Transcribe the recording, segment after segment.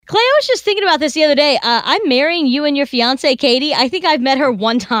was just thinking about this the other day. I'm marrying you and your fiance, Katie. I think I've met her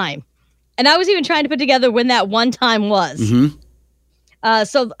one time. And I was even trying to put together when that one time was. Mm-hmm.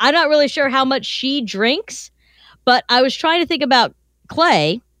 So I'm not really sure how much she drinks, but I was trying to think about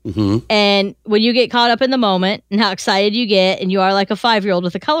Clay. Mm-hmm. And when you get caught up in the moment and how excited you get, and you are like a 5-year-old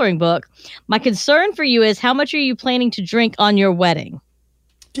with a coloring book, my concern for you is how much are you planning to drink on your wedding?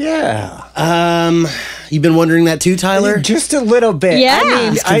 Yeah. You've been wondering that too, Tyler? Just a little bit. Yeah. I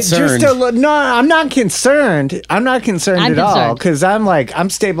mean, He's concerned. no, I'm not concerned. I'm not concerned I'm at all concerned. because I'm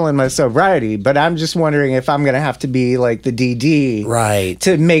stable in my sobriety, but I'm just wondering if I'm going to have to be like the DD. Right.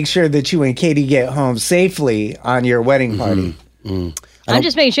 To make sure that you and Katie get home safely on your wedding party. I'm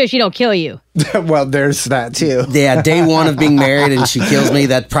just making sure she don't kill you. Well, there's that too. Yeah, day one of being married and she kills me,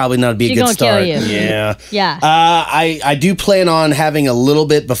 that'd probably not be a She good gonna kill start. you. Yeah. Yeah. I do plan on having a little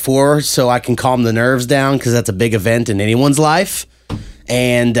bit before so I can calm the nerves down because that's a big event in anyone's life.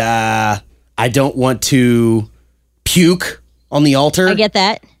 And I don't want to puke on the altar. I get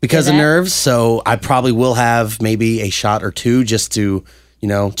that. Because Get of that. nerves. So I probably will have maybe a shot or two just to,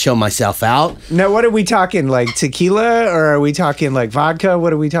 chill myself out. Now, what are we talking? Like tequila or are we talking like vodka?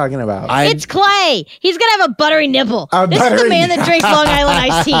 What are we talking about? It's Clay. He's going to have a buttery nipple. A This is the buttery man that drinks Long Island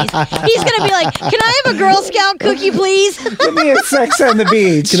iced teas. He's going to be like, can I have a Girl Scout cookie, please? Can Give me a sex on the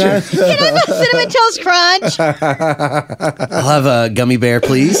beach. I have a Cinnamon Toast Crunch? I'll have a gummy bear,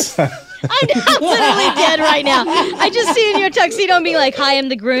 please. I'm literally dead right now. I just see you in your tuxedo and be like, hi, I'm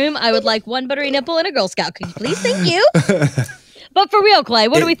the groom. I would like one buttery nipple and a Girl Scout cookie, please. Thank you. But for real, Clay,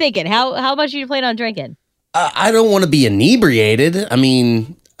 what are we thinking? How much are you planning on drinking? I don't want to be inebriated. I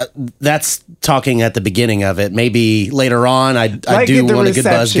mean, that's talking at the beginning of it. Maybe later on, I Like do at the want to get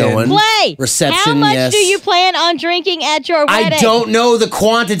buzz reception. going. Clay, Reception, how much yes. do you plan on drinking at your wedding? I don't know the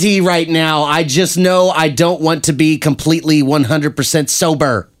quantity right now. I just know I don't want to be completely 100%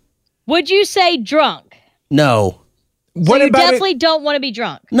 sober. Would you say drunk? No. What So you about definitely don't want to be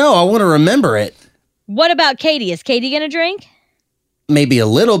drunk. No, I want to remember it. What about Katie? Is Katie going to drink? Maybe a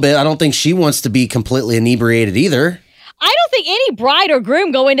little bit. I don't think she wants to be completely inebriated either. I don't think any bride or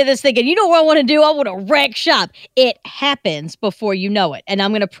groom go into this thinking, you know what I want to do? I want to wreck shop. It happens before you know it. And I'm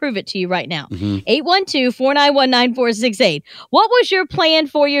going to prove it to you right now. 812-491-9468. What was your plan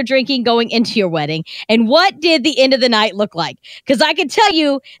for your drinking going into your wedding? And what did the end of the night look like? Because I can tell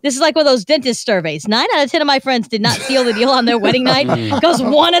you, this is like one of those dentist surveys. 9 out of 10 of my friends did not seal the deal on their wedding night because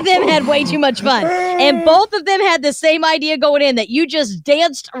one of them had way too much fun. And both of them had the same idea going in that you just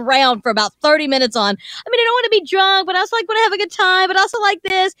danced around for about 30 minutes on. I mean, I don't want to be drunk, but I also like want to have a good time, but also like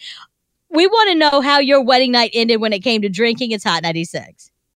this. We want to know how your wedding night ended when it came to drinking. It's Hot 96.